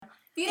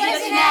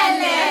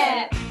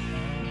Tirocinelle!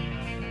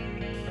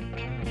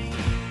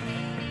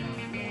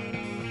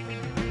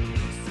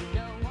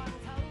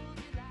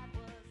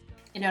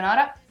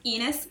 Eleonora,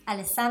 Ines,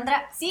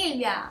 Alessandra,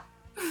 Silvia.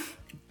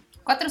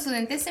 4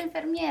 studentesse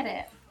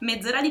infermiere.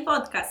 Mezz'ora di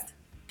podcast.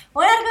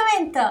 un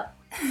argomento,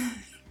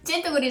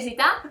 100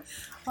 curiosità.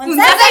 un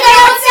sacco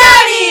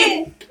di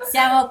emozioni!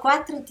 Siamo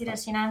 4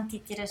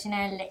 tirocinanti,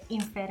 tirocinelle,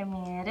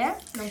 infermiere,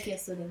 Nonché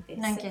studentesse.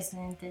 nonché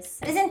studentesse.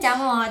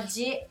 Presentiamo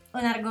oggi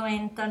un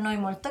argomento a noi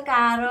molto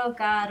caro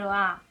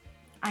a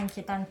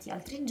anche tanti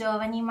altri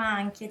giovani, ma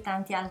anche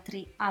tanti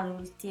altri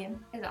adulti.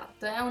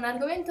 Esatto, è un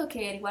argomento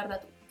che riguarda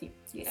tutti,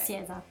 direi. Sì,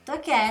 esatto,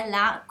 che è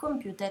la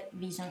Computer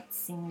Vision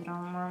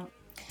Syndrome.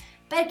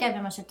 Perché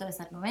abbiamo scelto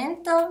questo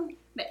argomento?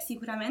 Beh,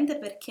 sicuramente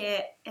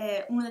perché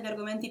è uno degli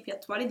argomenti più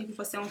attuali di cui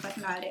possiamo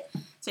parlare.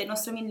 Cioè il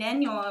nostro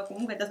millennio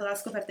comunque è dato da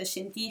scoperte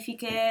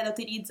scientifiche, da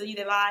utilizzo di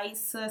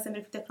device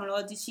sempre più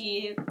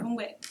tecnologici,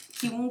 comunque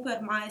chiunque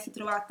ormai si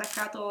trova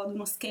attaccato ad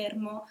uno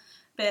schermo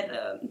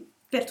per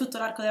tutto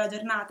l'arco della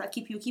giornata,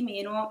 chi più chi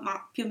meno,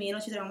 ma più o meno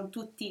ci troviamo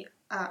tutti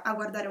a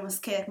guardare uno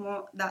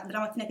schermo dalla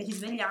mattina che ci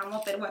svegliamo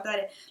per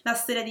guardare la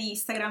storia di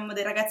Instagram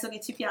del ragazzo che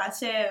ci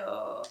piace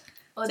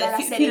O cioè, dalla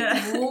fino serie alla-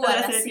 TV dalla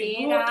alla serie TV,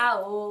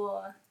 sera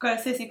o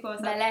qualsiasi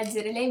cosa. da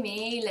leggere le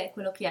email e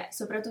quello che è,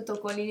 soprattutto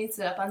con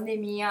l'inizio della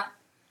pandemia.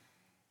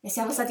 E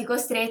siamo stati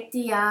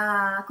costretti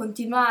a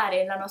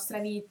continuare la nostra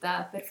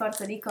vita per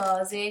forza di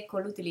cose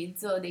con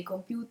l'utilizzo dei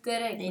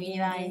computer e Dei quindi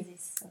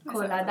devices.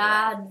 con la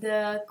Esatto.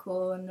 DAD,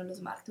 con lo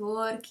smart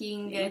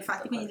working. Infatti,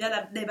 tutto quindi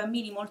già dai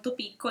bambini molto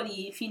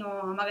piccoli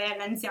fino magari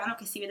all'anziano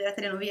che si vede la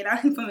telenovela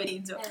il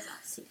pomeriggio. quello. Esatto.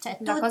 Sì, cioè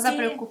La tutti... cosa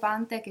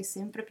preoccupante è che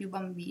sempre più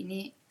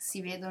bambini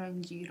si vedono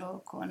in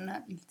giro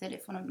con il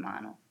telefono in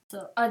mano.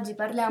 Oggi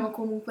parliamo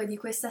comunque di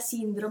questa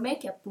sindrome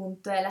che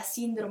appunto è la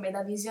sindrome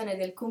da visione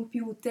del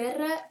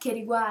computer, che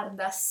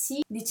riguarda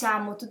sì,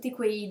 diciamo, tutti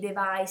quei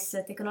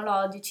device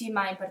tecnologici,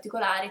 ma in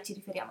particolare ci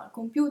riferiamo al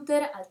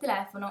computer, al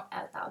telefono e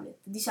al tablet.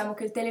 Diciamo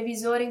che il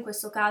televisore in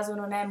questo caso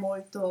non è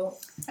molto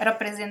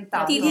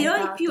Rappresentato. Ti dirò di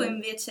Esatto. più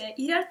invece,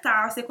 in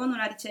realtà secondo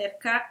una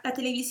ricerca la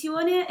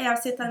televisione è al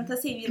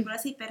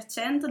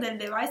 76,6% del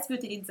device più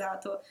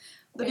utilizzato.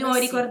 Dobbiamo Sì.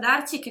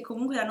 ricordarci che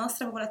comunque la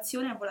nostra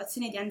popolazione è una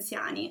popolazione di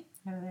anziani,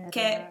 È vero,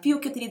 che più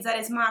che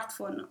utilizzare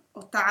smartphone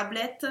o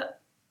tablet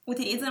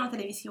utilizzano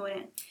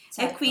televisione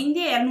certo. e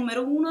quindi è al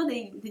numero 1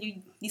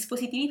 dei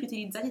dispositivi più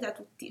utilizzati da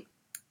tutti.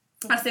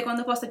 Al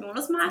secondo posto abbiamo lo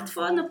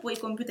smartphone, poi i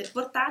computer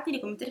portatili,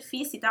 computer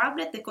fissi,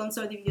 tablet e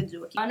console di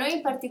videogiochi. Ma noi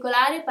in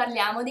particolare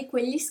parliamo di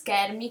quegli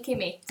schermi che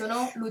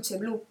emettono luce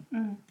blu.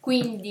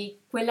 Quindi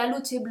quella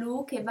luce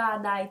blu che va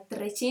dai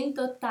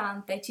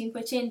 380 ai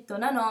 500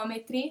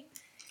 nanometri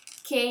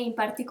che in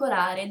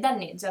particolare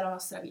danneggia la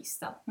nostra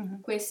vista.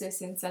 Questo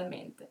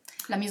essenzialmente.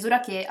 La misura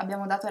che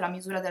abbiamo dato è la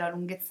misura della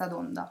lunghezza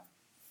d'onda.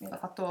 Ho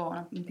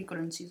fatto un piccolo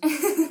inciso.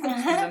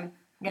 Scusami.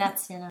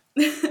 Grazie. No?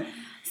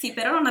 Sì,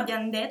 però non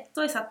abbiamo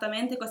detto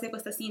esattamente cos'è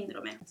questa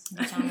sindrome.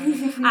 Diciamo.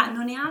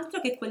 Non è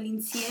altro che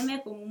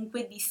quell'insieme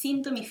comunque di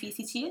sintomi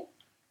fisici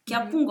che,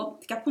 Mhm.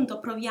 che appunto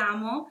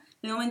proviamo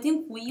nel momento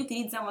in cui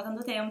utilizziamo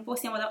tanto tempo,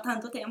 siamo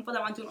tanto tempo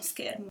davanti a uno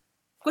schermo.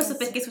 Questo Sì.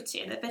 perché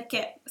succede?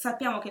 Perché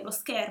sappiamo che lo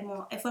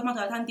schermo è formato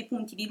da tanti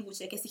punti di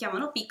luce che si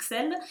chiamano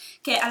pixel,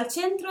 che al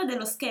centro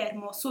dello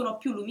schermo sono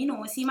più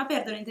luminosi ma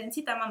perdono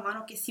intensità man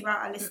mano che si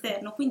va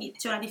all'esterno, quindi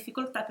c'è una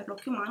difficoltà per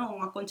l'occhio umano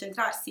a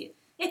concentrarsi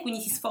e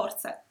quindi si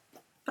sforza,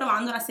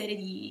 provando una serie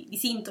di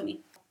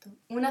sintomi.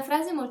 Una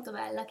frase molto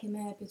bella che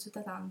mi è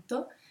piaciuta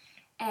tanto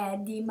è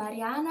di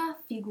Mariana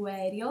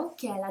Figuerio,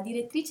 che è la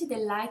direttrice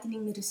del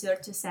Lightning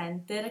Research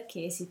Center,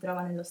 che si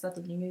trova nello stato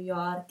di New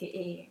York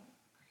e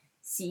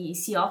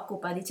si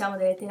occupa, diciamo,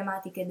 delle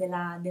tematiche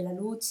della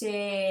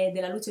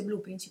luce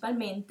blu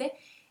principalmente,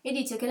 e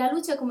dice che la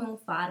luce è come un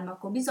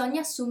farmaco,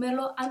 bisogna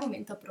assumerlo al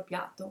momento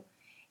appropriato.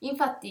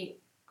 Infatti,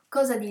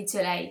 cosa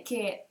dice lei?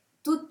 Che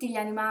tutti gli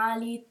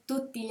animali,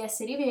 tutti gli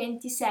esseri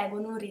viventi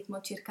seguono un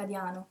ritmo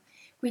circadiano,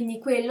 quindi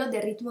quello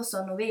del ritmo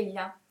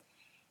sonno-veglia.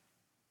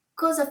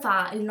 Cosa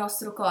fa il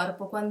nostro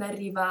corpo quando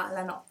arriva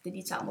la notte,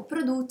 diciamo?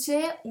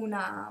 Produce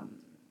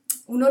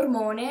un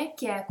ormone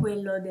che è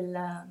quello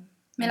della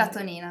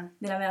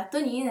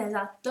melatonina,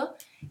 esatto,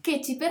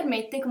 che ci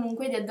permette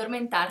comunque di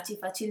addormentarci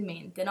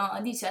facilmente, no?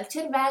 Dice al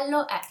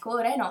cervello, ecco,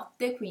 ora è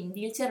notte,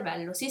 quindi il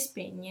cervello si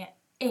spegne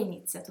e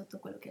inizia tutto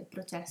quello che è il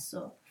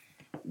processo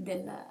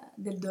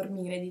del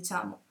dormire,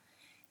 diciamo.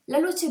 La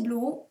luce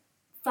blu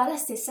fa la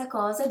stessa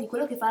cosa di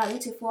quello che fa la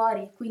luce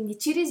fuori, quindi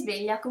ci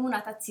risveglia come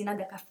una tazzina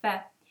da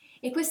caffè.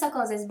 E questa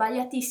cosa è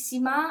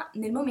sbagliatissima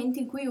nel momento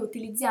in cui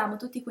utilizziamo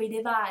tutti quei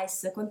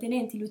device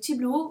contenenti luci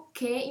blu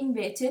che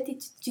invece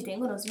ci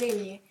tengono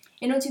svegli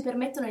e non ci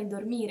permettono di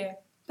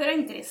dormire. Però è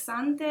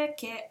interessante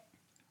che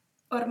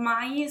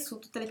ormai su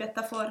tutte le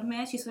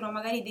piattaforme ci sono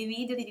magari dei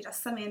video di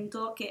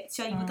rilassamento che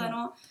ci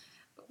aiutano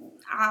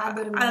ad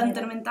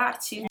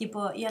addormentarci.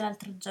 Tipo, io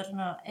l'altro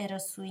giorno ero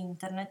su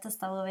internet,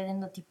 stavo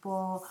vedendo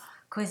tipo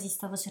così,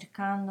 stavo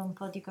cercando un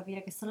po' di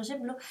capire che sta luce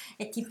blu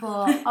e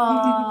tipo,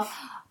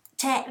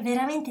 cioè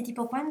veramente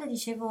tipo quando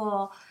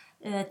dicevo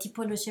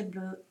tipo luce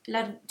blu,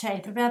 cioè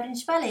il problema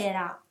principale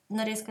era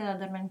non riesco ad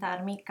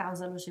addormentarmi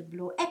causa luce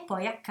blu, e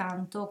poi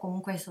accanto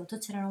comunque sotto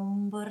c'era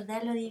un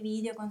bordello di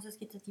video con su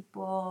scritto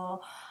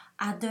tipo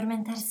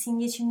addormentarsi in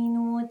 10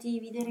 minuti,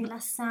 video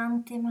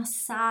rilassante,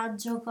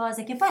 massaggio,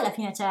 cose che poi alla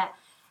fine, cioè,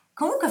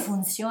 comunque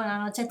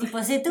funzionano, cioè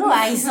tipo se tu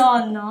hai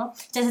sonno,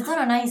 cioè se tu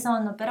non hai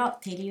sonno però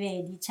te li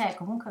vedi, cioè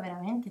comunque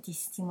veramente ti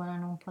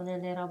stimolano un po'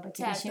 delle robe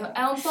che dici, Certo,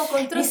 è un po'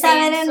 mi sta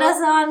venendo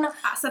controsenso. sonno.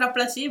 Ah, sarà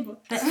placebo.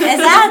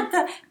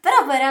 Esatto,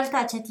 però poi in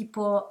realtà c'è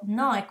tipo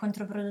no, è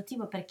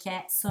controproduttivo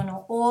perché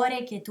sono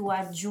ore che tu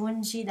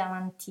aggiungi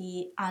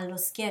davanti allo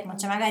schermo,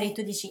 cioè magari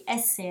tu dici è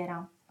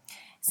sera,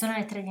 sono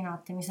le 3 di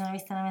notte, mi sono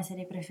vista la mia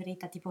serie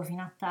preferita tipo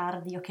fino a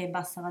tardi, ok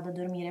basta vado a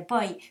dormire,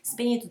 poi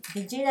spegni tutto,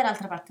 ti giri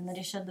dall'altra parte, non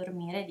riesci a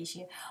dormire,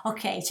 dici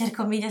ok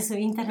cerco un video su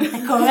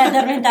internet come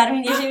addormentarmi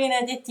in 10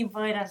 minuti e tipo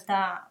in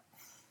realtà,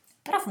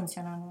 però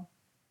funzionano,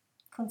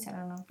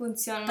 Funzionano,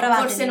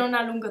 provateli. forse non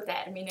a lungo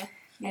termine.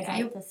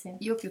 Esatto, sì.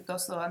 Io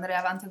piuttosto andrei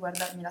avanti a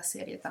guardarmi la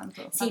serie,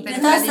 tanto Sì, tante le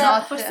 3 di piuttosto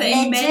notte. forse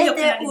è meglio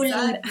leggete un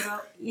penalizzare.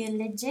 libro,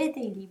 leggete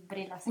i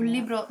libri la sera. Un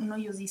libro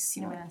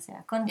noiosissimo La sera.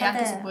 e Contate,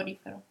 anche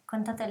soporifero.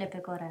 contate le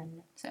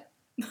pecorelle. Sì.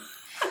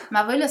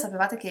 Ma voi lo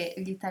sapevate che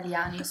gli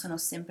italiani sono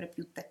sempre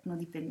più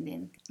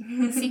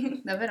tecnodipendenti?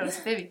 Sì, davvero, lo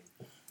sapevi?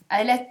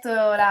 Hai letto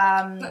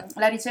la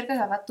ricerca che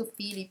ha fatto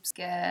Philips,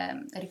 che è,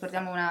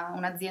 ricordiamo,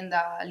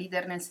 un'azienda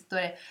leader nel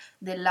settore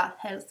della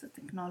health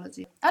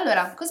technology.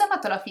 Allora, cosa ha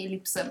fatto la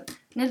Philips?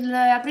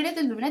 Nell'aprile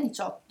del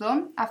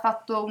 2018 ha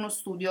fatto uno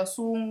studio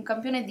su un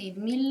campione di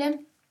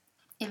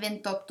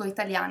 1028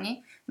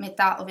 italiani,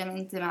 metà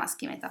ovviamente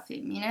maschi, metà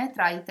femmine,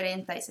 tra i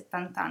 30 e i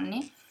 70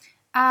 anni.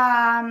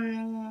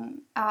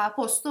 Ha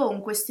posto un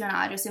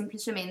questionario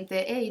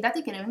semplicemente e i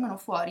dati che ne vengono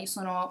fuori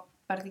sono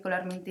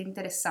particolarmente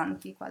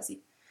interessanti,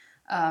 quasi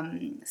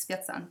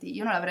spiazzanti.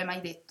 Io non l'avrei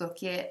mai detto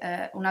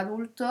che un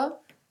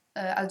adulto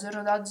al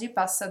giorno d'oggi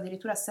passa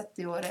addirittura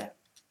 7 ore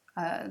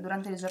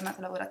durante le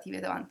giornate lavorative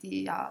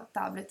davanti a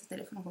tablet,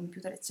 telefono,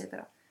 computer,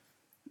 eccetera.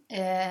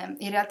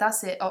 In realtà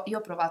io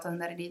ho provato ad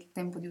andare lì il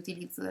tempo di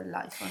utilizzo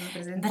dell'iPhone,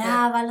 presente?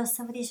 Brava, lo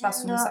stavo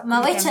Passo un dicendo. sacco Ma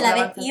di voi tempo ce l'avete?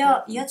 davanti al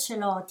telefono. Io ce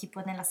l'ho tipo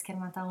nella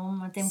schermata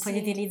home, tempo Sì. di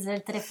utilizzo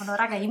del telefono.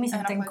 Raga, io mi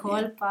sento in una follia.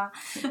 colpa.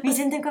 Mi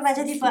sento in colpa,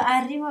 cioè tipo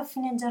arrivo a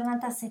fine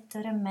giornata a 7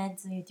 ore e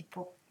mezzo, io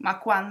tipo... Ma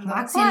quando?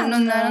 Ma Sì, quando?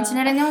 non ce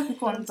ne rendiamo più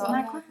conto,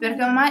 Ma quando?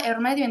 perché ormai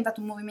è diventato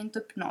un movimento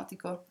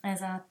ipnotico.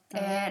 Esatto.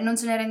 Non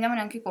ce ne rendiamo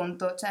neanche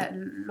conto, cioè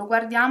lo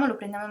guardiamo, lo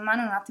prendiamo in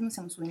mano e un attimo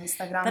siamo su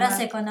Instagram. Però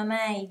secondo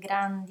me i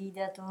grandi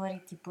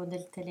ideatori tipo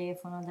del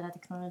telefono, della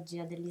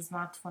tecnologia, degli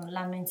smartphone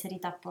l'hanno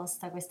inserita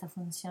apposta questa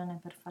funzione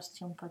per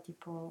farci un po'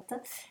 tipo...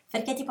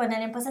 Perché tipo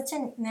nelle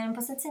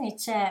impostazioni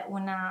c'è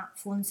una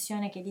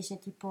funzione che dice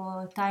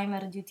tipo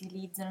timer di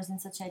utilizzo, nel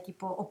senso c'è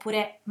tipo...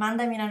 Oppure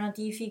mandami una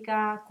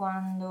notifica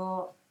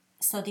quando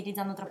sto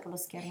utilizzando troppo lo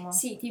schermo.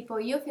 Sì, tipo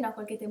io fino a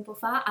qualche tempo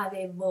fa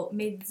avevo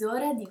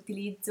mezz'ora di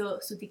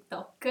utilizzo su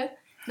TikTok,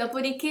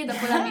 dopodiché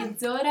dopo la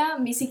mezz'ora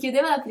mi si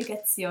chiudeva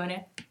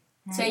l'applicazione.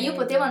 Cioè io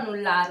potevo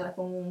annullarla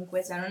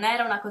comunque, cioè non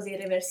era una cosa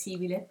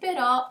irreversibile,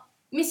 però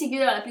mi si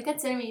chiudeva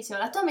l'applicazione e mi diceva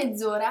la tua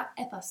mezz'ora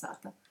è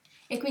passata.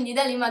 E quindi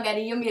da lì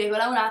magari io mi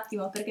regolavo un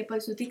attimo perché poi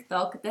su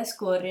TikTok te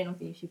scorri e non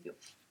finisci più.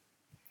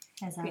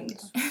 Esatto. Quindi.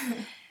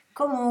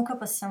 Comunque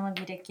possiamo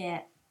dire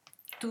che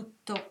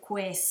tutto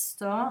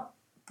questo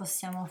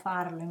possiamo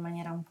farlo in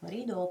maniera un po'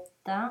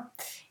 ridotta.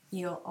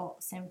 Io ho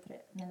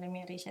sempre nelle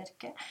mie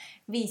ricerche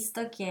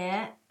visto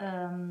che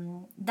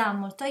dà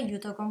molto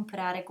aiuto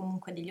comprare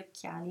comunque degli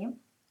occhiali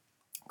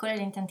con le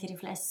lenti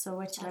antiriflesso.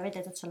 Voi ce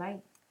l'avete? Tu ce l'hai?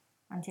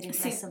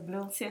 Antiriflesso Sì,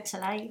 blu? sì. Ce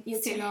l'hai?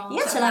 Io ce l'ho.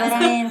 Io ce l'ho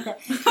veramente.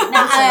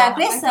 No, ce allora, l'ho,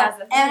 questo a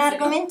casa, è un ce l'ho.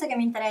 argomento che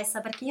mi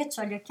interessa perché io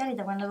ho gli occhiali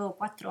da quando avevo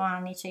 4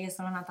 anni, cioè io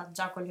sono nata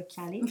già con gli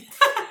occhiali.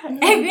 E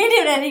quindi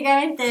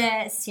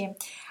praticamente sì.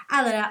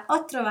 Allora,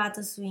 ho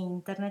trovato su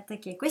internet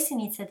che questa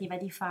iniziativa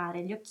di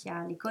fare gli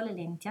occhiali con le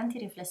lenti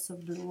antiriflesso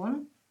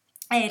blu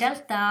è in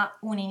realtà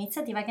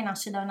un'iniziativa che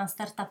nasce da una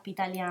startup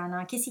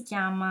italiana che si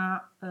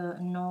chiama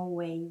No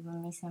Wave,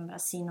 mi sembra,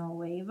 sì, No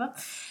Wave.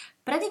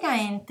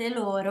 Praticamente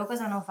loro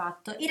cosa hanno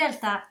fatto? In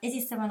realtà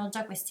esistevano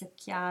già questi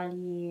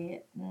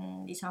occhiali,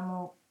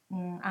 diciamo,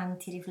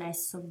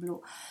 antiriflesso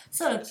blu,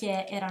 solo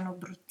che erano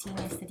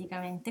bruttini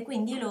esteticamente,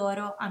 quindi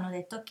loro hanno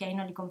detto ok,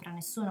 non li compra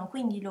nessuno,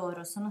 quindi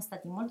loro sono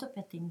stati molto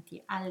più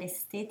attenti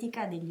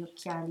all'estetica degli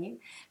occhiali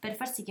per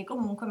far sì che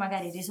comunque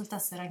magari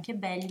risultassero anche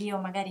belli o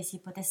magari si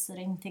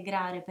potessero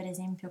integrare per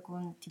esempio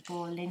con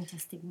tipo lenti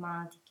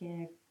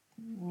astigmatiche,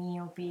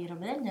 miopi,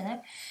 robe del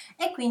genere,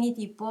 e quindi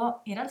tipo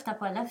in realtà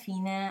poi alla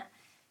fine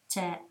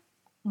cioè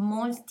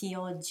molti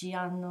oggi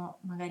hanno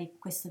magari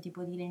questo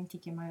tipo di lenti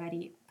che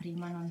magari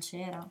prima non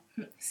c'era.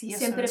 Sì, io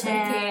Sempre sono-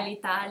 perché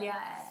l'Italia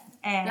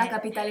è Eh. la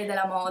capitale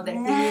della moda, e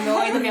quindi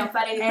noi dobbiamo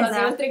fare le cose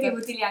Esatto. oltre che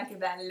utili anche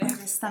belle.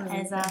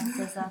 Giustamente.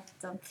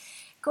 Esatto.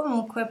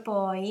 Comunque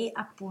poi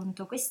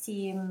appunto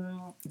questi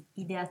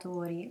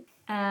ideatori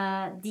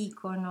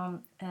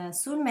dicono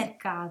sul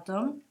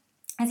mercato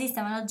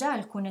Esistevano già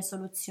alcune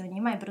soluzioni,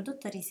 ma i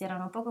produttori si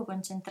erano poco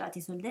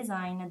concentrati sul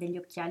design degli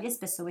occhiali e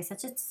spesso questi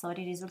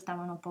accessori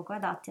risultavano poco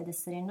adatti ad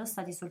essere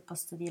indossati sul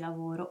posto di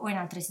lavoro o in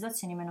altre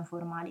situazioni meno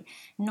formali.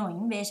 Noi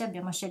invece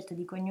abbiamo scelto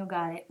di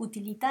coniugare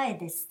utilità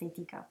ed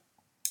estetica,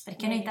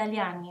 perché noi Vedi.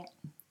 italiani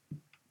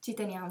Ci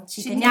teniamo.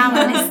 ci teniamo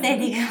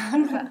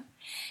all'estetica.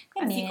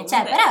 Quindi, Sì,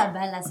 cioè, comunque però è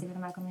bella secondo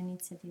me come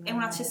iniziativa. è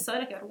un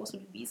accessorio che ha proprio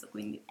sul viso,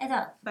 quindi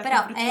Esatto, per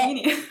però i è,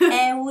 bruttini.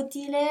 è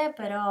utile,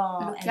 però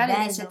è L'occhiale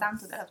bello. dice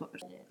tanto della tua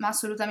persona. Ma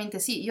assolutamente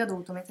sì, io ho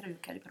dovuto mettere gli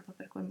occhiali proprio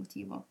per quel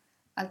motivo.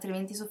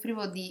 Altrimenti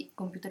soffrivo di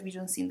computer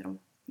vision syndrome.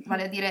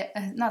 Vale a dire,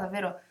 no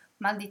davvero,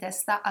 mal di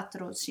testa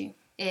atroci.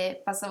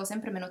 E passavo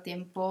sempre meno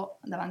tempo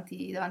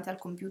davanti al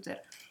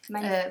computer.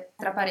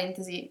 Tra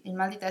parentesi, il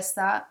mal di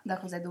testa da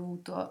cosa è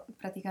dovuto?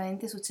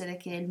 Praticamente succede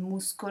che il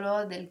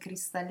muscolo del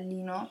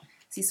cristallino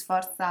si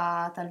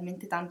sforza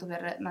talmente tanto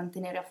per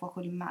mantenere a fuoco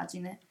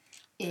l'immagine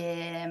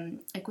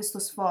e questo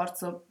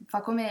sforzo fa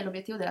come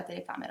l'obiettivo della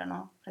telecamera,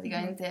 no?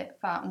 Praticamente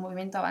fa un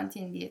movimento avanti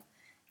e indietro.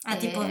 Ah,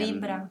 tipo E,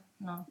 vibra?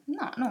 No.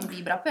 No, non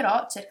vibra,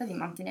 però cerca di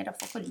mantenere a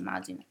fuoco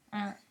l'immagine.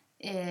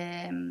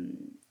 Eh.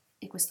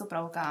 E questo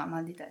provoca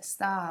mal di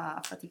testa,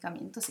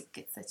 affaticamento,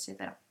 secchezza,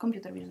 eccetera.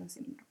 Computer vision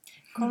syndrome.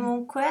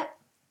 Comunque,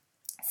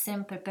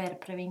 sempre per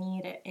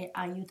prevenire e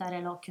aiutare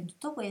l'occhio in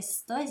tutto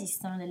questo,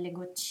 esistono delle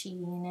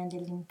goccine,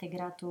 degli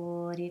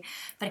integratori,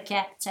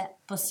 perché cioè,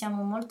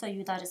 possiamo molto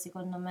aiutare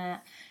secondo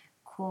me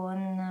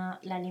con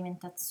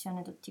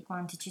l'alimentazione tutti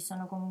quanti. Ci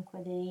sono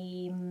comunque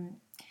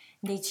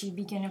dei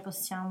cibi che noi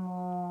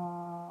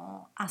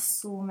possiamo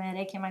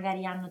assumere che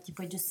magari hanno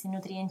tipo i giusti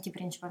nutrienti,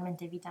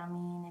 principalmente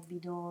vitamine,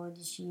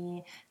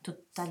 B12,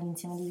 tutto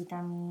l'insieme di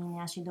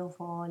vitamine, acido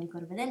folico,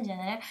 robe del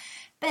genere,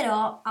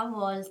 però a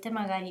volte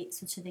magari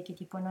succede che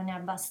tipo non è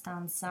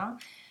abbastanza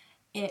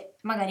e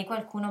magari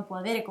qualcuno può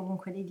avere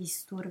comunque dei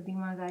disturbi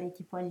magari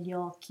tipo agli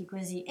occhi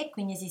così e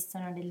quindi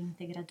esistono degli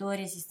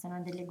integratori,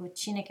 esistono delle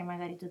goccine che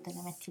magari tu te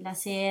le metti la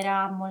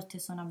sera, molte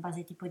sono a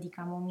base tipo di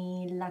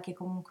camomilla che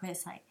comunque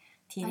sai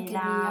ti Anche di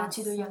rilassa,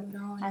 acido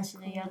ialuronico,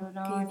 acido che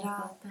ialuronico,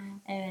 idrata.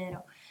 è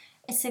vero.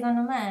 E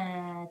secondo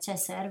me cioè,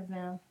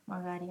 serve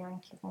magari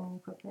anche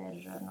comunque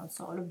per, non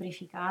so,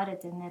 lubrificare,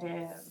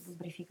 tenere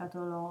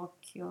lubrificato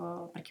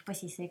l'occhio, perché poi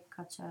si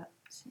secca, cioè,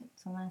 Sì.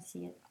 insomma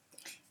sì.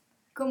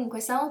 Comunque,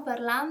 stiamo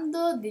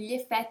parlando degli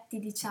effetti,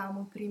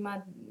 diciamo, prima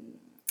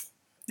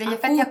Degli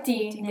effetti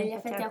acuti. degli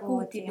effetti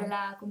acuti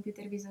della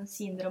computer vision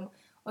syndrome.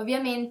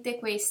 Ovviamente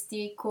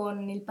questi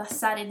con il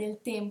passare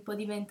del tempo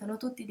diventano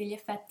tutti degli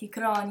effetti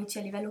cronici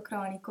a livello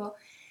cronico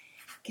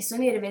che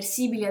sono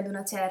irreversibili ad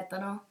una certa,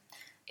 no?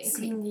 E Sì.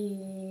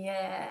 quindi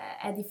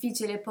è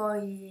difficile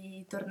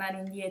poi tornare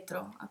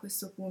indietro a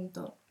questo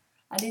punto.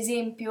 Ad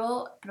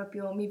esempio,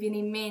 proprio mi viene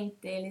in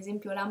mente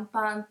l'esempio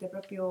lampante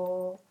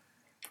proprio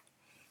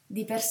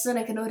di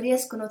persone che non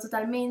riescono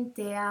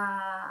totalmente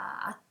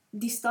a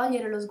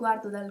distogliere lo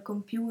sguardo dal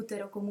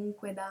computer o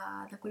comunque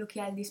da quello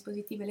che è il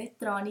dispositivo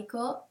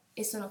elettronico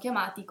e sono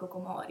chiamati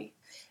cocomori.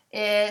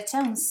 C'è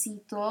un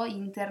sito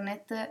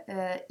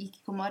internet,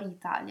 Hikikomori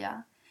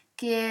Italia,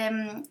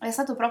 che è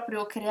stato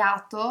proprio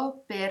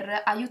creato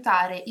per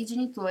aiutare i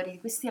genitori di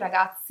questi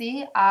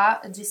ragazzi a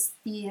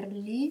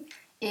gestirli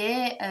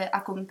e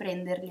a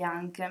comprenderli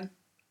anche.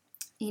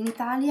 In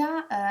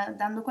Italia,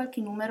 dando qualche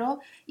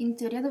numero, in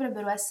teoria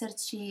dovrebbero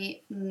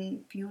esserci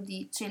più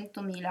di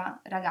 100.000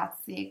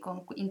 ragazzi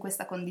in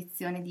questa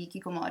condizione di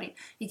Hikikomori.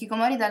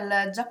 Hikikomori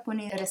dal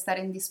giapponese restare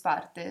in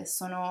disparte,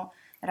 sono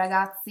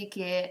ragazzi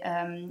che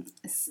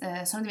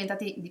sono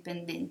diventati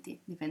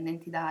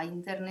dipendenti da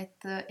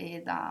internet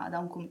e da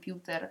un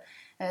computer.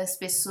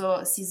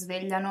 Spesso si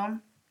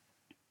svegliano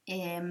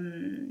e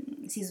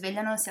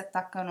si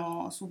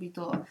attaccano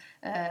subito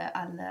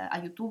a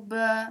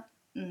YouTube,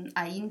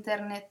 a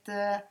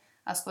internet,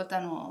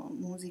 ascoltano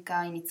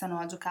musica, iniziano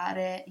a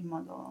giocare in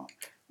modo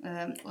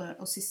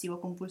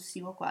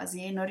ossessivo-compulsivo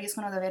quasi, non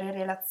riescono ad avere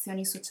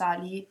relazioni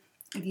sociali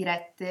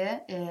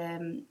dirette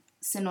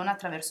se non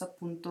attraverso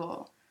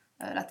appunto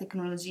la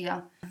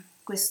tecnologia.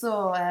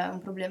 Questo è un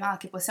problema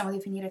che possiamo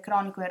definire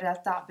cronico in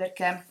realtà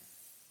perché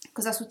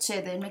cosa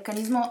succede? Il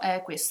meccanismo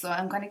è questo, è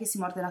un cane che si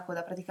morde la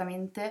coda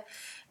praticamente.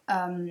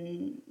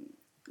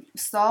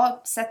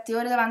 Sto 7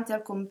 ore davanti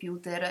al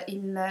computer,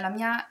 la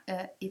mia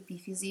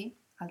epifisi,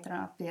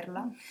 altra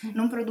perla,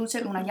 non produce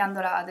una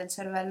ghiandola del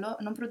cervello,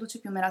 non produce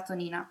più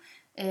melatonina,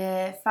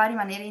 fa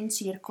rimanere in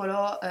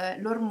circolo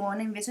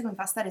l'ormone invece che mi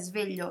fa stare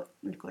sveglio,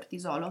 il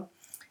cortisolo.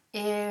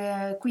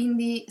 E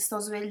quindi sto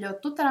sveglio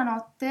tutta la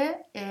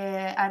notte,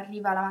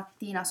 arriva la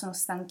mattina, sono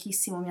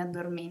stanchissimo, mi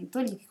addormento.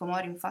 Gli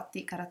hikikomori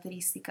infatti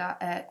caratteristica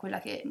è quella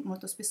che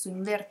molto spesso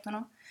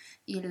invertono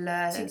il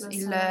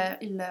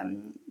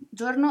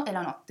giorno e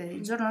la notte.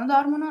 Il giorno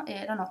dormono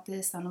e la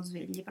notte stanno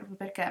svegli proprio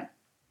perché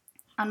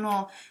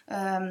hanno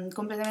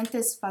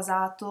completamente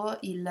sfasato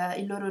il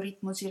loro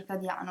ritmo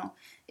circadiano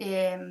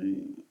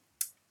e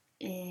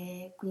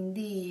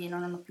quindi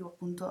non hanno più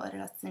appunto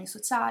relazioni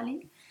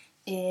sociali.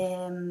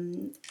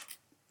 Con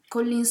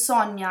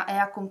l'insonnia è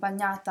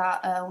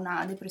accompagnata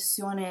una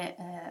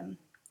depressione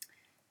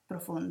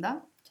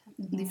profonda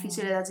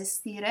difficile da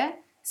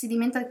gestire. Si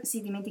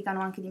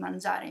dimenticano anche di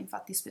mangiare,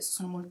 infatti spesso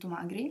sono molto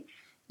magri.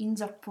 In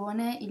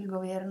Giappone il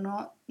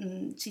governo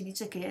ci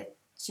dice che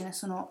ce ne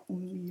sono 1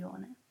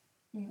 milione.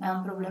 È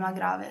un problema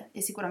grave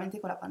e sicuramente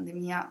con la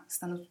pandemia,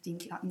 stando tutti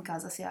in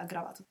casa, si è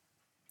aggravato.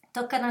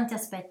 Tocca tanti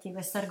aspetti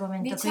questo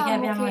argomento qui che Diciamo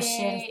abbiamo che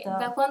scelto.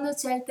 da quando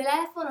c'è il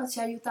telefono ci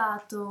ha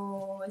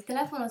aiutato, il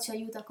telefono ci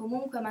aiuta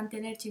comunque a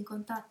mantenerci in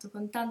contatto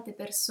con tante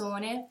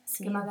persone,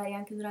 Sì. che magari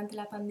anche durante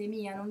la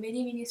pandemia non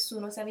vedevi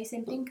nessuno, stavi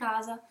sempre in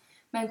casa,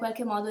 ma in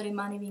qualche modo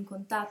rimanevi in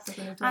contatto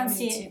con i tuoi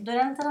Anzi, amici.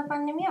 durante la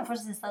pandemia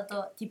forse è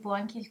stato tipo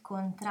anche il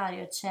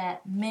contrario, cioè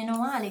meno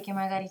male che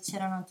magari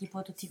c'erano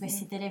tipo tutti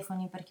questi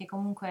telefoni, perché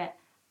comunque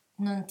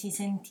non ti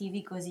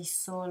sentivi così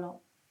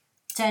solo,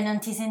 cioè non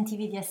ti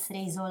sentivi di essere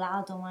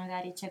isolato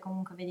magari, cioè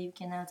comunque vedevi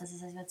che nella tua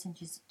stessa situazione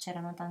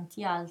c'erano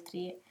tanti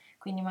altri,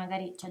 quindi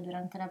magari cioè,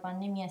 durante la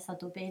pandemia è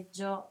stato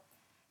peggio,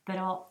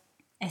 però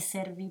è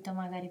servito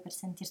magari per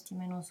sentirti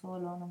meno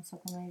solo, non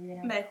so come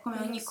dire. Beh, come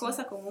ogni Sì.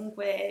 cosa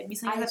comunque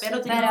bisogna Hai saperlo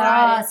il suo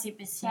utilizzare. Però sì,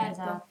 sì, Certo.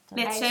 esatto.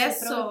 Hai i suoi pro e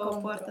L'eccesso contro.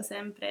 porta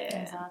sempre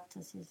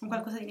Esatto, sì, sì. a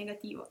qualcosa di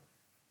negativo.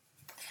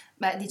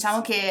 Beh, diciamo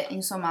che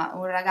insomma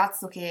un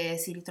ragazzo che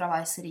si ritrova a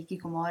essere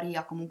hikikomori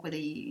ha comunque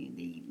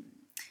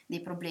dei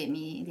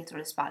problemi dietro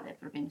le spalle,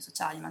 problemi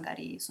sociali,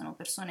 magari sono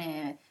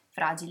persone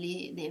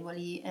fragili,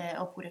 deboli,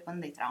 oppure con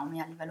dei traumi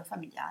a livello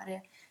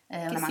familiare,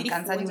 una si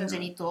mancanza di un rifugiano.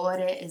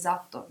 genitore,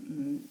 esatto.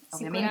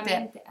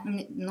 Ovviamente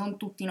Sicuramente. non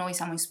tutti noi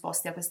siamo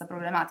esposti a questa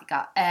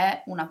problematica,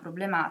 è una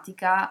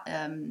problematica,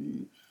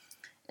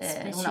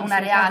 Specifica una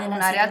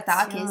della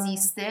realtà che situazione.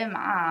 esiste,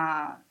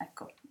 ma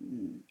ecco,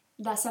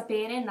 Da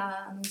sapere,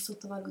 da non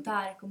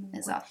sottovalutare comunque.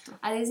 esatto.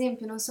 Ad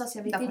esempio, non so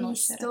se Da avete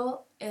conoscere.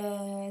 visto,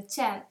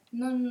 c'è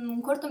un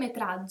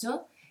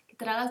cortometraggio, che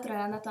tra l'altro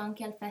era andato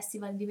anche al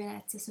Festival di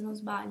Venezia, se non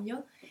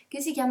sbaglio,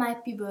 che si chiama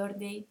Happy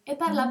Birthday e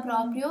parla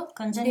proprio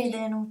con Gianni degli-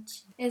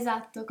 Denucci.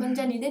 Esatto, con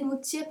Gianni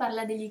Denucci, e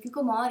parla degli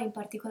hikikomori, in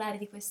particolare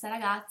di questa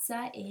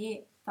ragazza,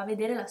 e fa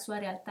vedere la sua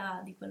realtà,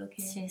 di quello che,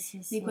 Sì, sì,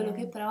 di sì. quello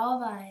che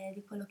prova e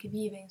di quello che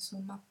vive,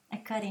 insomma.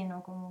 È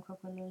carino comunque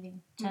quello lì.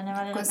 Cioè, ne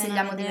vale la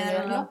Consigliamo pena di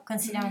vederlo.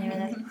 Consigliamo di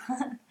vederlo.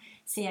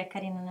 Sì, è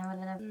carino, ne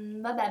vale la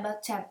pena. Vabbè,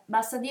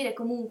 basta dire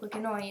comunque che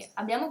noi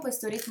abbiamo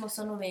questo ritmo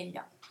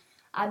sonno-veglia,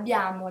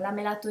 abbiamo la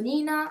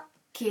melatonina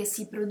che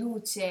si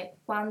produce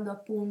quando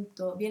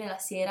appunto viene la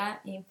sera,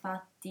 e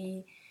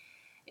infatti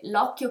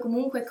l'occhio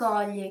comunque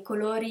coglie i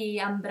colori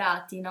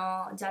ambrati,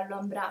 no?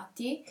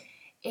 Giallo-ambrati,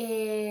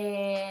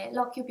 e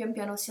l'occhio pian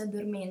piano si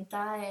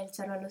addormenta e il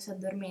cervello si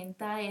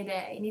addormenta, ed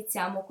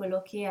iniziamo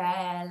quello che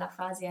è la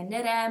fase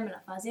NREM,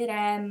 la fase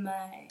REM,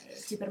 e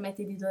ci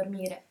permette di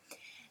dormire.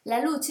 La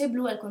luce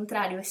blu, al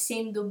contrario,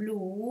 essendo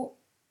blu,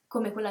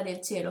 come quella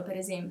del cielo per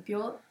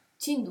esempio,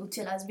 ci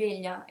induce la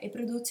sveglia e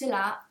produce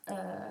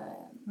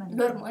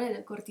l'ormone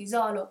del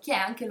cortisolo, che è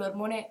anche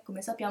l'ormone,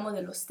 come sappiamo,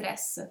 dello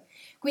stress.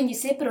 Quindi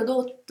se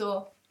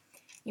prodotto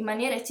in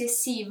maniera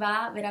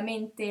eccessiva,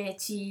 veramente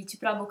ci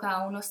provoca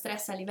uno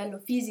stress a livello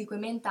fisico e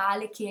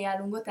mentale, che a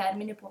lungo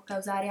termine può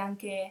causare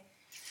anche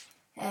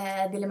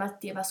delle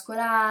malattie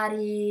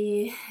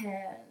vascolari,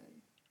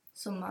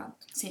 insomma,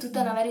 Sì.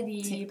 tutta una serie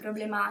di Sì.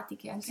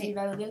 problematiche anche Sì. a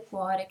livello del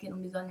cuore, che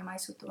non bisogna mai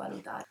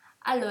sottovalutare.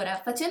 Allora,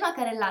 facendo una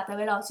carrellata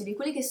veloce di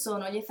quelli che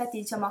sono gli effetti,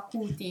 diciamo,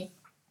 acuti,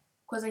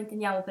 cosa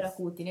intendiamo per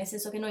acuti? Nel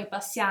senso che noi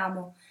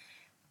passiamo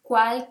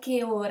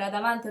qualche ora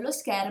davanti allo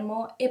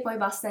schermo e poi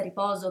basta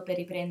riposo per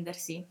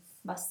riprendersi,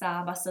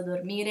 basta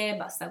dormire,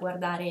 basta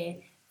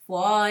guardare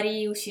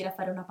fuori, uscire a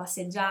fare una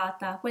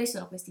passeggiata. Quali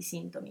sono questi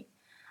sintomi?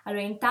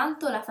 Allora,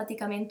 intanto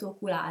l'affaticamento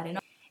oculare, no?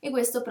 E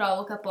questo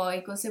provoca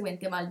poi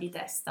conseguente mal di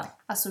testa.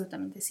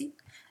 Assolutamente sì.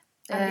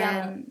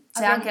 Abbiamo-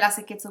 C'è anche la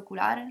secchezza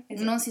oculare,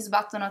 Esatto. non si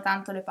sbattono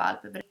tanto le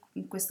palpebre,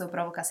 questo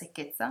provoca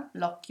secchezza,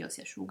 l'occhio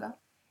si asciuga.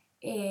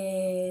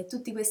 E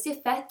tutti questi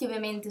effetti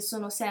ovviamente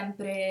sono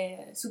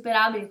sempre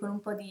superabili con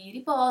un po' di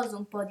riposo,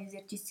 un po' di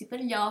esercizi per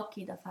gli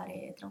occhi da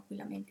fare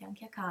tranquillamente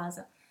anche a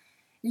casa.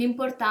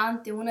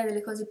 L'importante, una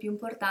delle cose più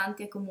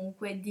importanti, è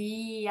comunque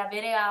di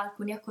avere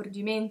alcuni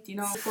accorgimenti,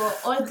 no? Tipo,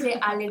 oltre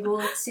alle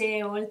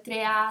gocce,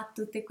 oltre a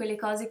tutte quelle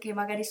cose che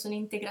magari sono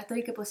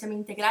integratori che possiamo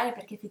integrare,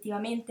 perché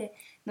effettivamente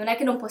non è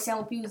che non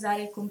possiamo più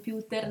usare il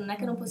computer, non è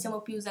che non possiamo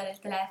più usare il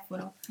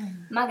telefono.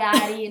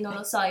 Magari, non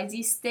lo so,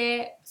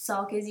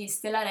 so che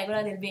esiste la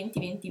regola del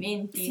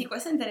 20-20-20. Sì,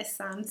 questo è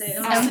interessante. Sì, È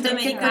un è un metodo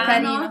trucchetto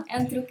americano. È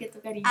un trucchetto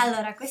carino.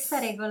 Allora, questa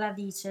regola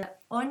dice: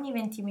 ogni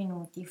 20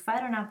 minuti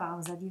fare una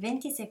pausa di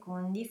 20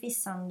 secondi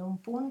fissando un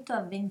punto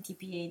a 20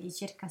 piedi,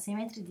 circa 6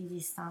 metri di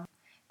distanza.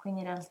 Quindi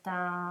in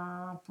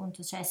realtà,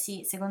 appunto, cioè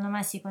sì, secondo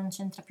me si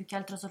concentra più che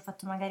altro sul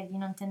fatto magari di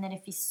non tenere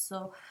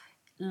fisso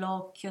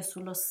l'occhio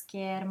sullo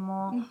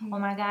schermo, o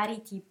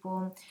magari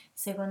tipo,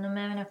 secondo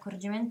me un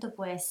accorgimento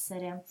può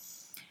essere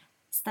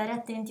stare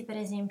attenti per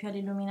esempio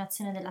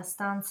all'illuminazione della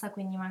stanza,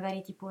 quindi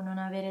magari tipo non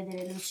avere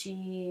delle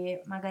luci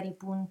magari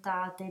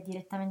puntate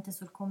direttamente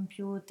sul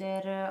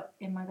computer,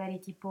 e magari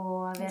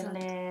tipo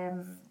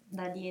averle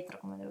da dietro,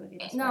 come devo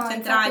dire. No, infatti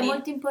centrali. è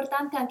molto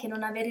importante anche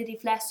non avere il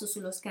riflesso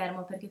sullo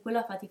schermo perché quello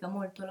affatica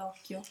molto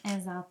l'occhio.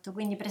 Esatto,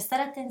 quindi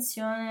prestare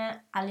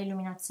attenzione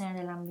all'illuminazione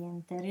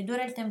dell'ambiente,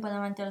 ridurre il tempo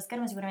davanti allo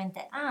schermo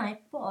sicuramente. Ah, e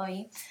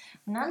poi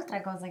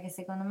un'altra cosa che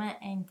secondo me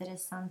è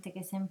interessante,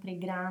 che sempre i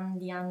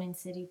grandi hanno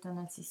inserito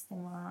nel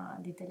sistema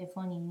dei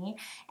telefonini,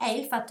 è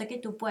il fatto che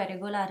tu puoi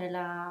regolare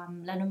la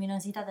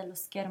luminosità dello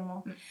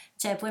schermo,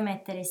 cioè puoi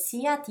mettere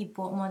sia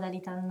tipo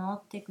modalità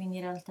notte, quindi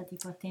in realtà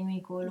tipo attenui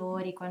i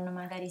colori quando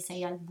magari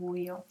sei al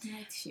buio.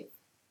 Night shift.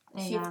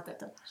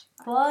 Esatto.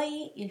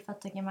 Poi il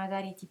fatto che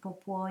magari tipo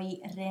puoi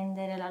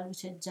rendere la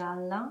luce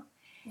gialla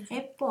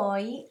e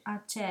poi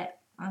c'è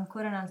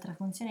ancora un'altra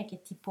funzione che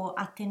è tipo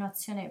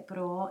attenuazione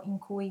pro, in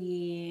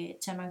cui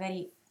cioè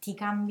magari ti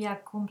cambia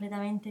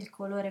completamente il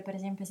colore, per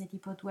esempio se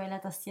tipo tu hai la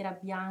tastiera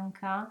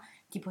bianca,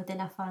 tipo te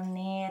la fa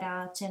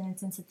nera, cioè nel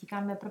senso ti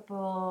cambia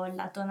proprio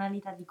la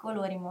tonalità di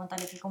colore in modo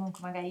tale che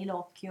comunque magari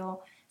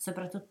l'occhio,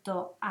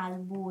 soprattutto al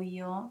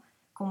buio,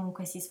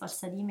 comunque si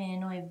sforza di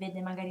meno e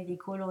vede magari dei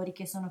colori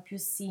che sono più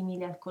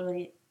simili al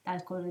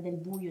colore del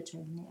buio,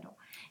 cioè il nero.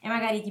 E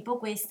magari tipo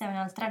questa è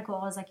un'altra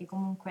cosa che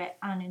comunque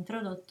hanno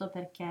introdotto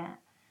perché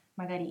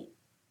magari,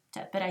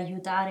 cioè per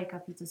aiutare,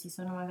 capito, si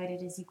sono magari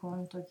resi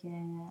conto che...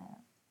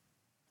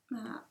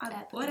 Ma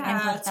è ora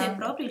importante. c'è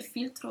proprio il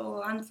filtro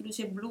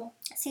antiluce blu.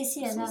 Sì,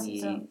 esatto.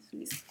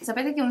 sugli-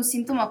 Sapete che un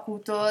sintomo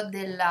acuto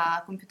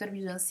della computer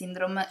vision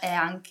syndrome è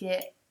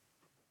anche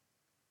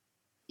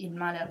il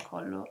male al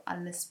collo,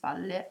 alle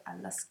spalle,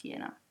 alla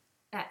schiena.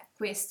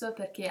 Questo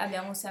perché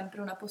abbiamo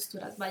sempre una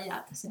postura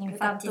sbagliata, sempre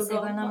Infatti tanto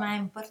secondo gomma. me è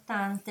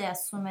importante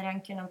assumere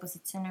anche una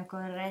posizione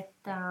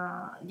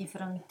corretta di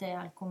fronte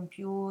al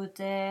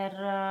computer,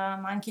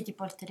 ma anche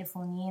tipo al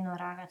telefonino,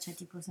 raga, cioè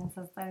tipo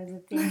senza stare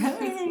tutti...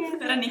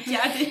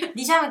 rannicchiati.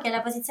 Diciamo che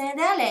la posizione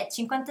ideale è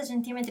 50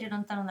 cm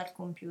lontano dal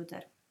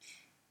computer.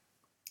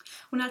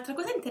 Un'altra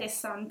cosa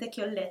interessante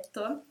che ho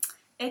letto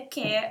è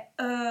che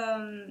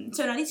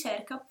c'è una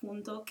ricerca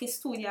appunto che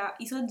studia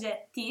i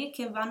soggetti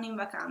che vanno in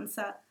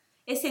vacanza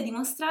e si è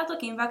dimostrato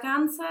che in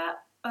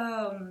vacanza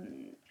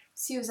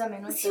Si usa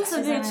meno il si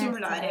usa telefono. meno il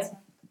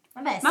cellulare.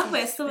 Vabbè, Ma sì,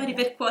 questo va a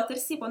perché-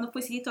 ripercuotersi quando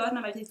poi si ritorna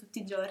alla vita di tutti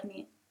i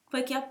giorni,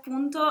 poiché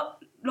appunto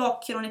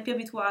l'occhio non è più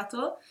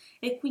abituato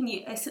e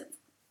quindi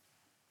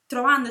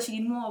trovandoci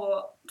di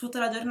nuovo tutta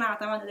la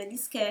giornata davanti degli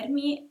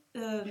schermi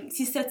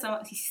si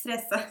stressa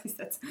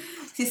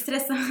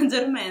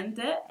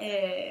maggiormente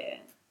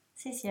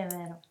Sì, è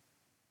vero.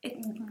 e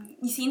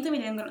i sintomi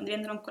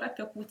diventano ancora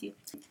più acuti.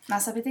 Ma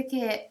sapete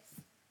che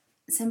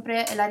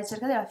sempre la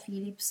ricerca della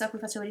Philips a cui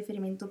facevo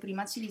riferimento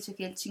prima ci dice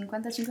che il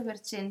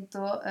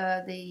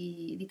 55%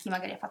 di chi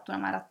magari ha fatto una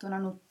maratona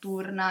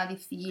notturna di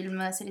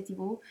film, serie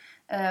TV,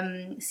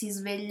 si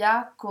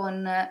sveglia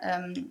con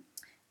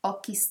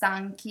occhi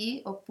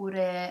stanchi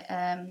oppure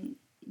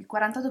il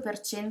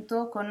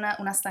 48% con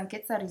una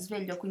stanchezza al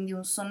risveglio, quindi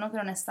un sonno che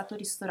non è stato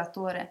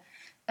ristoratore.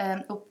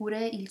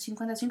 Oppure il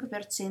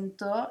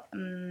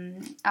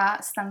 55% ha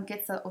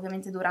stanchezza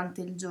ovviamente durante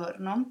il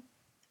giorno,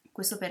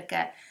 questo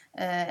perché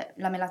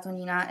la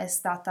melatonina è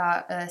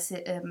stata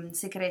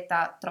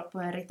secreta troppo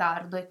in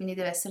ritardo e quindi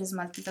deve essere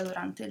smaltita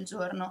durante il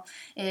giorno,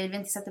 e il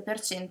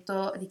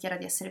 27% dichiara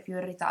di essere più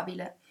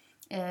irritabile.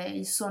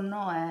 Il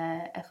sonno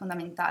è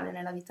fondamentale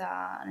nella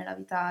vita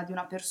di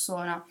una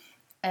persona,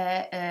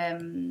 è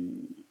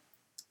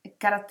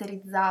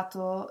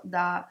caratterizzato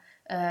da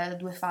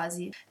due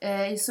fasi.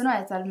 Il sonno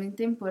è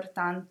talmente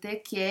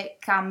importante che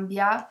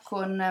cambia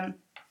con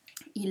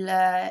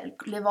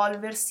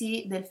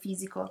l'evolversi del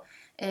fisico.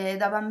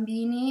 Da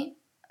bambini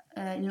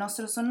il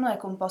nostro sonno è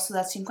composto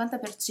dal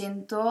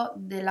 50%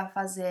 della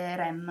fase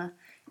REM.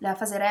 La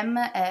fase REM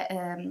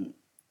è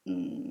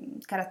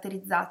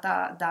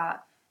caratterizzata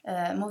da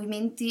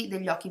movimenti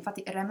degli occhi,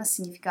 infatti REM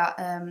significa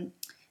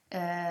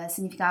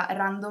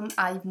Random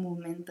Eye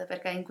Movement,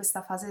 perché in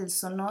questa fase del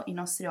sonno i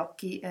nostri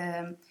occhi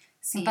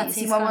si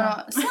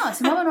muovono,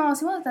 si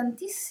muovono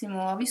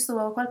tantissimo. Ho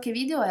visto qualche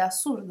video, è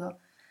assurdo.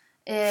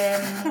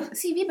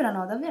 Si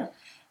vibrano davvero.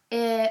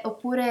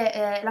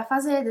 Oppure la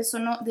fase del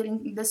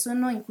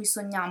sonno in cui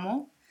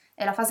sogniamo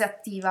è la fase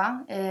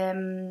attiva.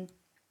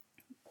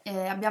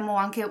 Abbiamo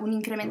anche un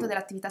incremento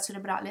dell'attività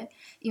cerebrale,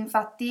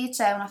 infatti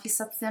c'è una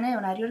fissazione e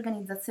una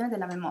riorganizzazione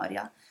della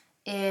memoria,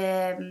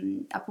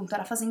 appunto è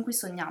la fase in cui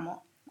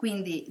sogniamo.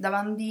 Quindi da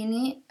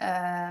bambini,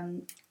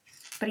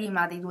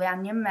 prima dei 2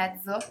 anni e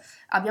mezzo,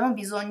 abbiamo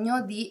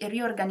bisogno di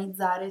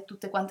riorganizzare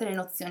tutte quante le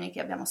nozioni che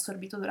abbiamo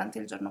assorbito durante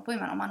il giorno. Poi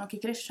mano a mano che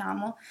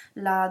cresciamo,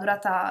 la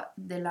durata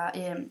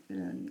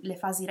le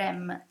fasi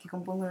REM che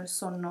compongono il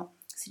sonno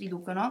si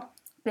riducono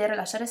per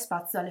lasciare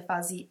spazio alle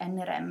fasi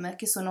NREM,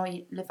 che sono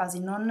le fasi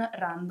non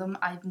random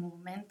eye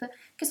movement,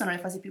 che sono le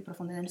fasi più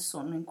profonde del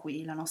sonno in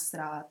cui la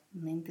nostra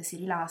mente si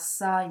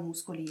rilassa, i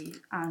muscoli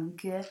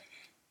anche,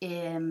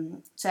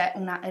 e c'è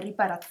una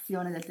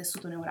riparazione del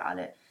tessuto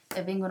neurale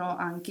e vengono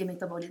anche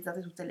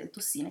metabolizzate tutte le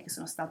tossine che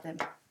sono state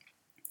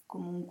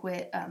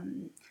comunque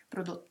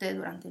prodotte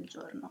durante il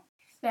giorno.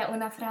 Beh,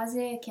 una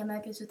frase che a me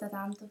è piaciuta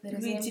tanto, per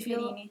Luigi esempio,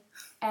 Fiorini.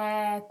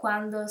 è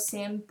quando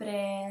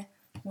sempre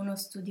uno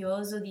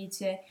studioso,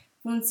 dice: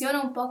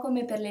 funziona un po'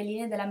 come per le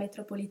linee della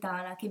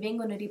metropolitana che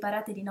vengono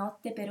riparate di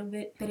notte per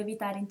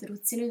evitare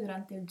interruzioni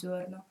durante il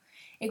giorno.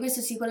 E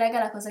questo si collega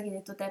alla cosa che hai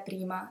detto te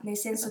prima, nel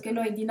senso che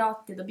noi di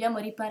notte dobbiamo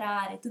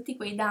riparare tutti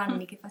quei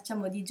danni che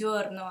facciamo di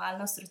giorno al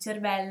nostro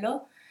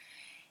cervello,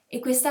 e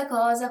questa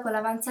cosa con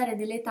l'avanzare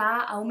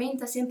dell'età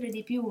aumenta sempre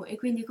di più, e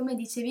quindi, come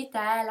dicevi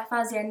te, la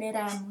fase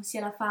NREM, ossia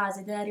la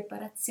fase della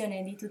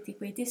riparazione di tutti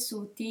quei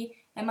tessuti,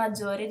 è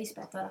maggiore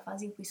rispetto alla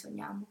fase in cui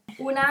sogniamo.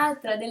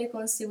 Un'altra delle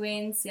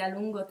conseguenze a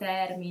lungo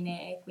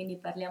termine, e quindi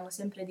parliamo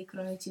sempre di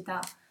cronicità,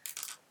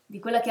 di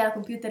quella che è la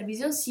computer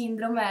vision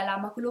syndrome, è la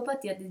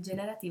maculopatia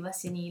degenerativa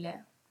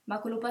senile.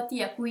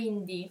 Maculopatia,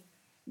 quindi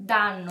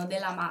danno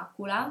della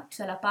macula,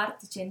 cioè la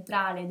parte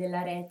centrale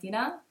della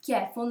retina, che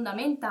è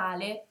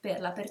fondamentale per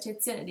la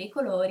percezione dei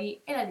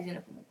colori e la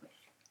visione comunque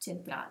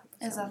centrale.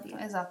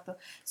 Esatto.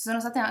 Ci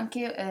sono stati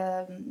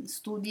anche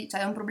studi,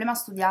 cioè è un problema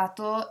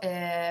studiato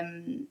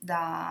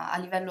a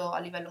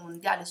livello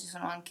mondiale, ci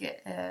sono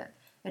anche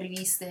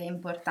riviste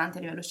importanti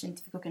a livello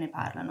scientifico che ne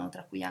parlano,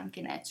 tra cui anche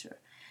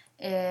Nature.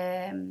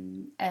 È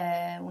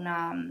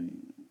una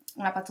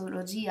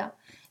patologia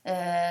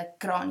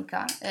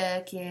cronica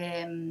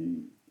che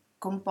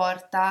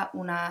comporta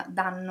un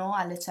danno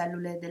alle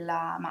cellule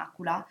della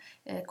macula,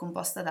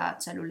 composta da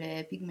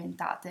cellule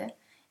pigmentate,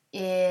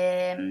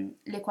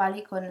 le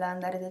quali con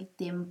l'andare del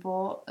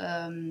tempo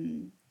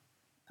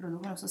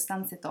producono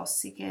sostanze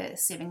tossiche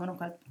se vengono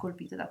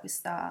colpite da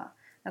questa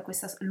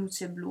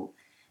luce blu,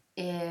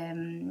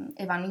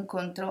 e vanno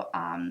incontro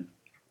a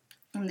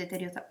un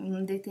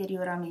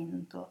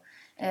deterioramento.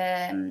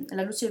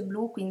 La luce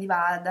blu quindi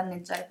va a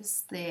danneggiare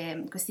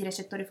questi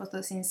recettori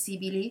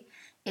fotosensibili,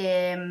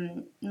 e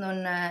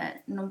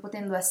non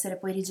potendo essere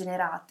poi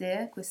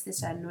rigenerate, queste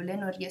cellule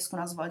non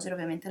riescono a svolgere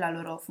ovviamente la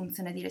loro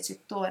funzione di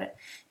recettore.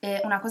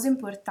 E una cosa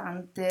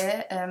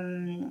importante,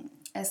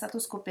 è stato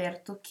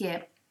scoperto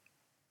che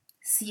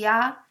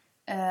sia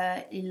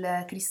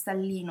il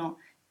cristallino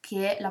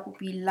che la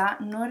pupilla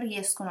non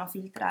riescono a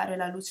filtrare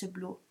la luce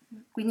blu,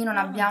 quindi non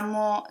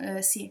abbiamo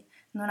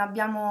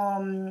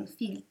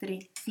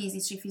filtri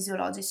fisici,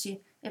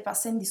 fisiologici, e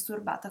passa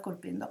indisturbata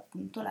colpendo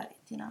appunto la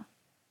retina.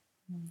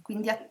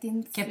 Quindi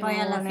attenzione. Che poi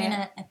alla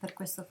fine è per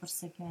questo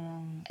forse che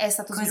è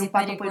stato così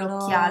sviluppato poi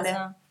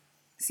l'occhiale.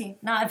 Sì.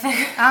 No, è per...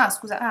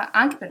 Scusa,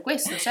 anche per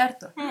questo,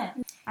 certo.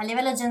 A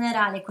livello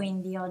generale,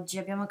 quindi, oggi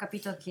abbiamo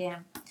capito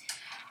che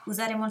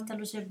usare molta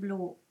luce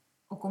blu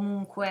o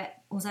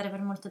comunque usare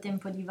per molto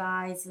tempo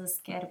device,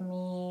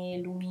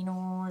 schermi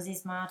luminosi,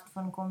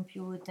 smartphone,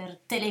 computer,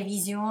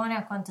 televisione,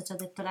 a quanto ci ha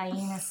detto la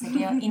Ines,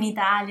 che in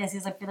Italia si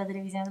usa più la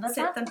televisione della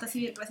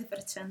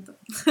 76,6%.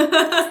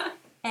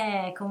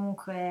 È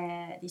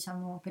comunque,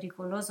 diciamo,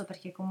 pericoloso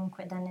perché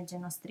comunque danneggia i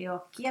nostri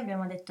occhi.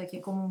 Abbiamo detto che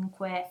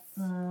comunque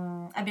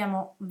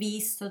abbiamo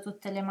visto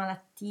tutte le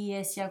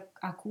malattie sia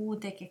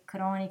acute che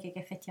croniche che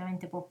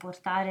effettivamente può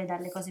portare,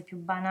 dalle cose più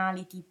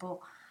banali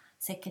tipo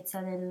secchezza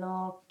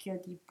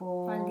dell'occhio,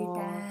 tipo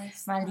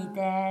mal di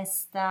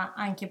testa,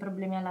 anche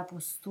problemi alla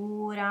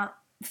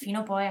postura,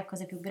 fino poi a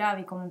cose più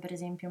gravi come per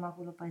esempio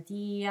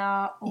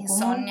maculopatia o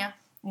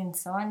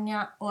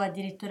insonnia o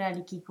addirittura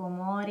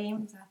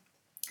l'ikikomori. Esatto.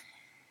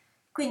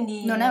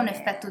 Quindi non è un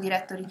effetto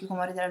diretto di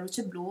chicomore della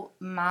luce blu,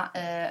 ma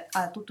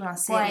ha tutta una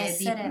serie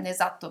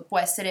può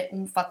essere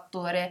un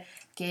fattore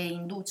che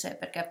induce,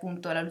 perché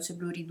appunto la luce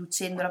blu,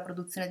 riducendo la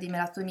produzione di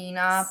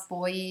melatonina,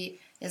 poi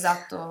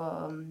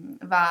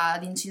va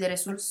ad incidere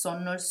sul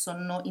sonno, il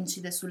sonno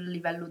incide sul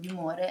livello di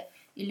umore,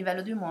 il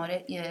livello di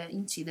umore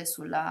incide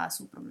su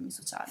problemi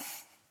sociali.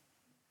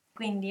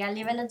 Quindi a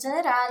livello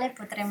generale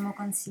potremmo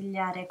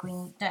consigliare,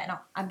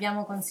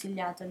 abbiamo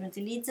consigliato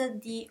l'utilizzo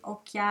di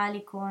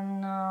occhiali con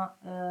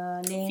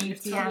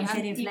lenti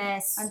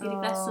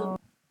antiriflesso.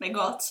 Le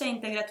gocce,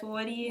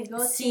 integratori.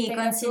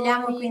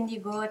 Consigliamo quindi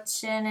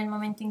gocce nel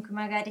momento in cui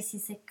magari si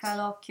secca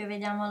l'occhio,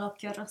 vediamo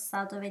l'occhio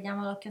arrossato,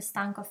 vediamo l'occhio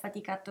stanco,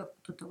 affaticato,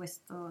 tutto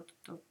questo.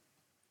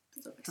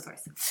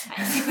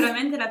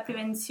 Sicuramente la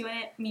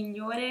prevenzione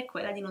migliore è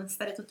quella di non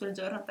stare tutto il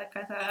giorno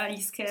attaccata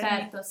agli schermi.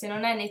 Certo, se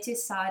non è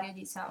necessario,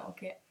 diciamo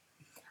che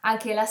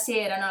anche la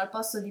sera, no, al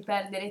posto di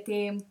perdere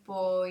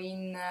tempo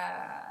in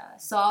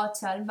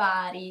social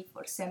vari,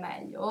 forse è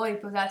meglio o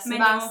riposarsi,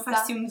 meglio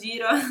farsi un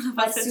giro,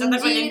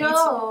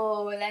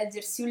 o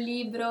leggersi un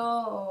libro,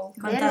 o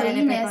contare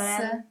le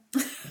pecorelle.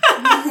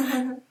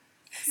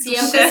 Sì,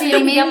 questi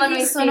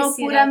rimediamo sono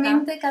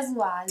puramente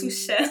casuali.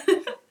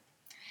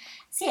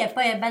 Sì, e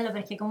poi è bello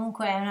perché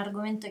comunque è un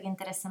argomento che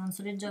interessa non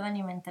solo i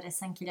giovani, ma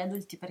interessa anche gli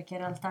adulti, perché in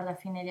realtà alla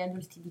fine gli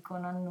adulti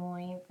dicono a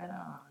noi, però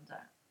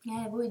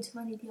voi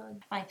giovani di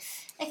oggi. Vai.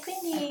 E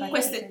quindi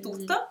questo è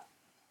tutto?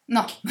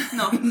 No.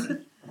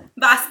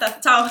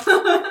 Basta, ciao.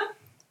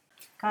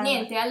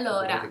 Niente,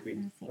 allora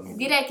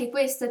direi che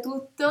questo è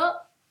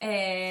tutto.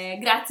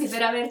 Grazie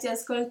per averci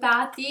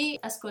ascoltate.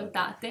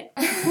 Grazie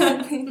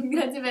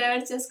per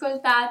averci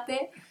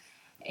ascoltate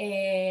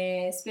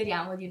e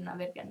speriamo di non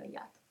avervi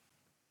annoiato.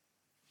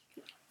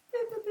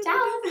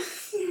 Ciao!